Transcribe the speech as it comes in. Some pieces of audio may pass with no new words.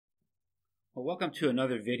Well, welcome to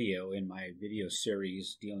another video in my video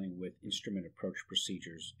series dealing with instrument approach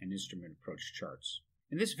procedures and instrument approach charts.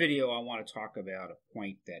 In this video, I want to talk about a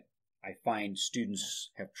point that I find students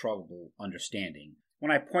have trouble understanding.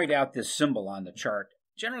 When I point out this symbol on the chart,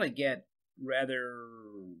 I generally get rather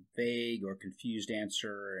vague or confused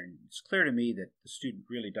answer, and it's clear to me that the student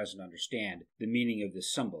really doesn't understand the meaning of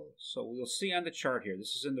this symbol. So we'll see on the chart here,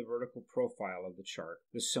 this is in the vertical profile of the chart.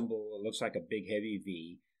 This symbol looks like a big heavy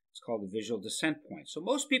V. It's called the visual descent point. So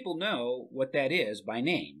most people know what that is by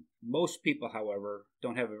name. Most people, however,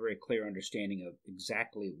 don't have a very clear understanding of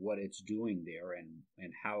exactly what it's doing there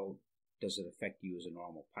and how does it affect you as a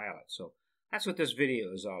normal pilot. So that's what this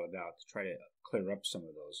video is all about, to try to clear up some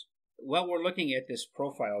of those. While we're looking at this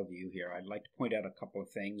profile view here, I'd like to point out a couple of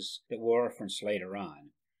things that we'll reference later on.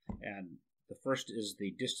 And the first is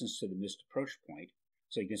the distance to the missed approach point.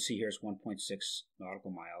 So you can see here it's 1.6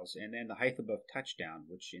 nautical miles, and then the height above touchdown,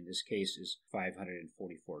 which in this case is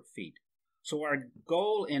 544 feet. So our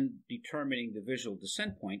goal in determining the visual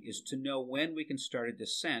descent point is to know when we can start a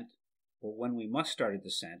descent, or when we must start a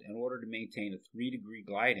descent, in order to maintain a 3-degree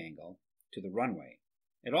glide angle to the runway.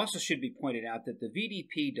 It also should be pointed out that the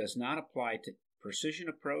VDP does not apply to precision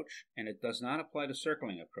approach, and it does not apply to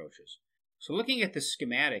circling approaches. So looking at the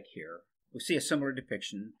schematic here, we see a similar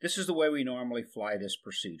depiction. This is the way we normally fly this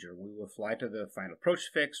procedure. We will fly to the final approach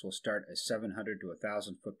fix. We'll start a 700 to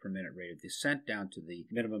 1,000 foot per minute rate of descent down to the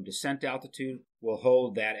minimum descent altitude. We'll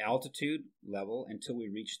hold that altitude level until we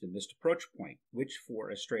reach the missed approach point, which for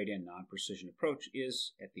a straight-in non-precision approach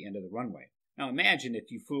is at the end of the runway. Now imagine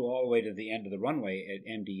if you flew all the way to the end of the runway at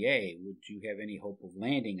MDA, would you have any hope of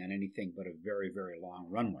landing on anything but a very, very long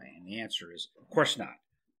runway? And the answer is, of course not.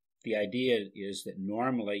 The idea is that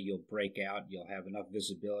normally you'll break out, you'll have enough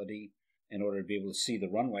visibility in order to be able to see the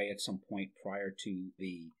runway at some point prior to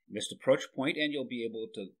the missed approach point, and you'll be able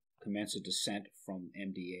to commence a descent from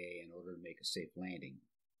MDA in order to make a safe landing.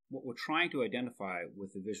 What we're trying to identify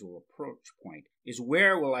with the visual approach point is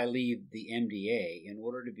where will I leave the MDA in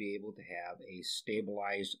order to be able to have a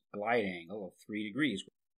stabilized glide angle of 3 degrees.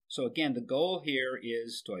 So again, the goal here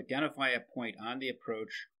is to identify a point on the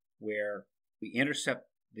approach where we intercept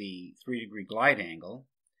the 3-degree glide angle,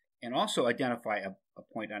 and also identify a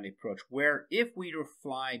point on the approach where if we were to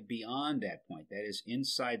fly beyond that point, that is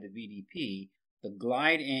inside the VDP, the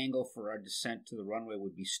glide angle for our descent to the runway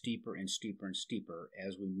would be steeper and steeper and steeper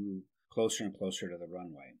as we move closer and closer to the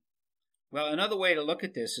runway. Well, another way to look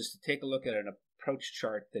at this is to take a look at an approach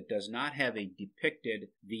chart that does not have a depicted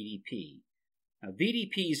VDP. Now,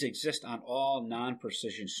 VDPs exist on all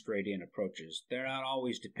non-precision straight-in approaches. They're not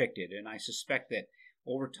always depicted, and I suspect that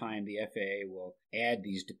over time, the FAA will add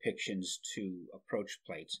these depictions to approach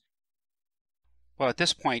plates. Well, at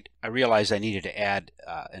this point, I realized I needed to add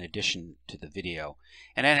an addition to the video,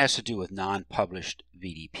 and that has to do with non-published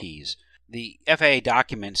VDPs. The FAA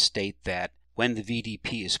documents state that when the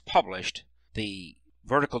VDP is published, the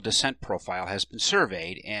vertical descent profile has been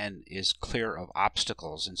surveyed and is clear of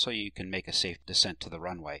obstacles, and so you can make a safe descent to the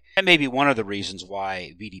runway. That may be one of the reasons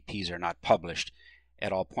why VDPs are not published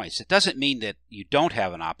at all points. It doesn't mean that you don't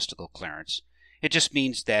have an obstacle clearance. It just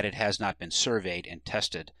means that it has not been surveyed and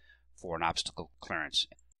tested for an obstacle clearance.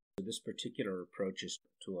 This particular approach is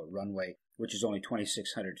to a runway which is only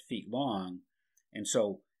 2,600 feet long, and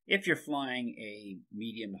so if you're flying a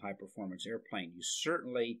medium to high performance airplane, you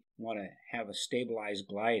certainly want to have a stabilized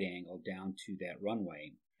glide angle down to that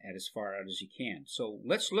runway at as far out as you can. So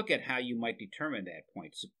let's look at how you might determine that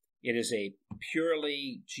point. It is a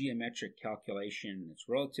purely geometric calculation. It's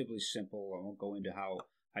relatively simple. I won't go into how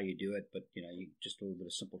you do it, but just a little bit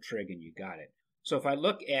of simple trig and you got it. So if I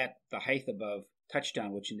look at the height above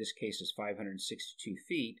touchdown, which in this case is 562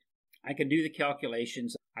 feet, I can do the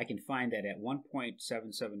calculations. I can find that at 1.77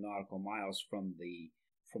 nautical miles from the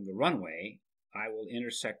runway, I will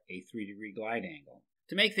intersect a 3-degree glide angle.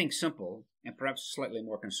 To make things simple, and perhaps slightly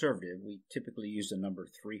more conservative, we typically use the number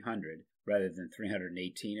 300 rather than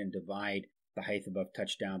 318 and divide the height above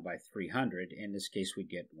touchdown by 300. In this case, we'd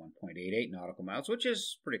get 1.88 nautical miles, which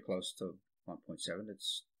is pretty close to 1.7.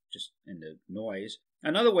 It's just in the noise.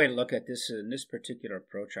 Another way to look at this, in this particular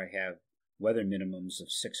approach, I have weather minimums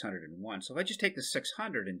of 601. So if I just take the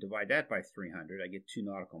 600 and divide that by 300, I get 2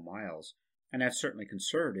 nautical miles. And that's certainly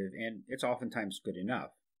conservative, and it's oftentimes good enough.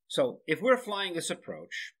 So if we're flying this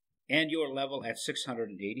approach and you're level at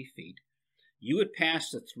 680 feet, you would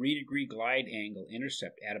pass the 3-degree glide angle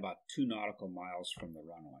intercept at about 2 nautical miles from the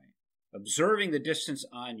runway. Observing the distance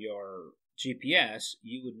on your GPS,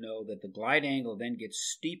 you would know that the glide angle then gets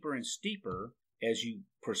steeper and steeper as you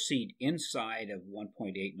proceed inside of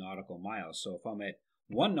 1.8 nautical miles. So if I'm at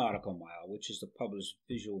 1 nautical mile, which is the published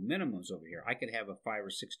visual minimums over here, I could have a 5 or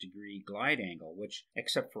 6 degree glide angle, which,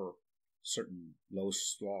 except for certain low,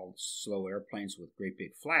 slow airplanes with great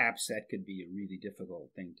big flaps, that could be a really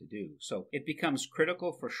difficult thing to do. So it becomes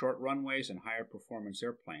critical for short runways and higher performance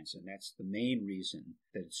airplanes, and that's the main reason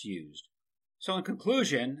that it's used. So in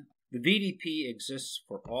conclusion, the VDP exists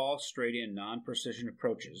for all straight-in non-precision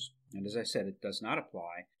approaches, and as I said, it does not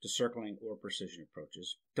apply to circling or precision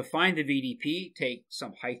approaches. To find the VDP, take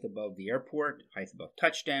some height above the airport, height above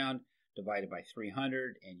touchdown, divided by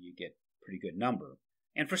 300, and you get a pretty good number.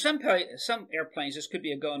 And for some airplanes, this could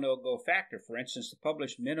be a go, no-go factor. For instance, the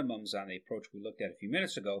published minimums on the approach we looked at a few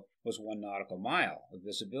minutes ago was 1 nautical mile of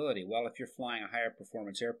visibility. Well, if you're flying a higher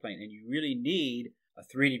performance airplane and you really need a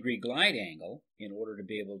 3-degree glide angle in order to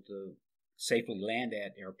be able to safely land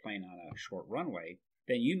that airplane on a short runway,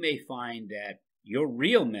 then you may find that your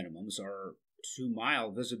real minimums are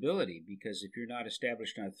 2-mile visibility, because if you're not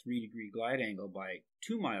established on a 3-degree glide angle by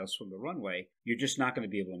 2 miles from the runway, you're just not going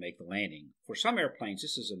to be able to make the landing. For some airplanes,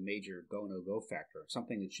 this is a major go, no-go factor,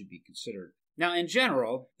 something that should be considered. Now, in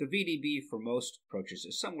general, the VDB for most approaches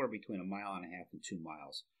is somewhere between 1.5 miles and 2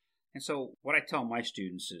 miles. And so what I tell my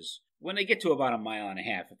students is, when they get to about 1.5 miles,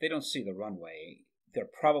 if they don't see the runway, they're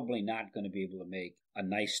probably not going to be able to make a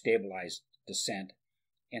nice stabilized descent.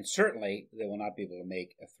 And certainly, they will not be able to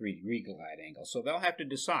make a 3-degree glide angle. So they'll have to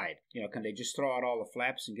decide, can they just throw out all the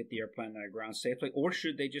flaps and get the airplane on the ground safely, or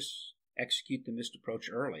should they just execute the missed approach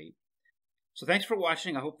early? So thanks for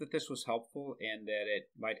watching. I hope that this was helpful and that it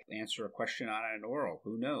might answer a question on an oral.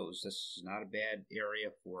 Who knows? This is not a bad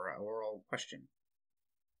area for an oral question.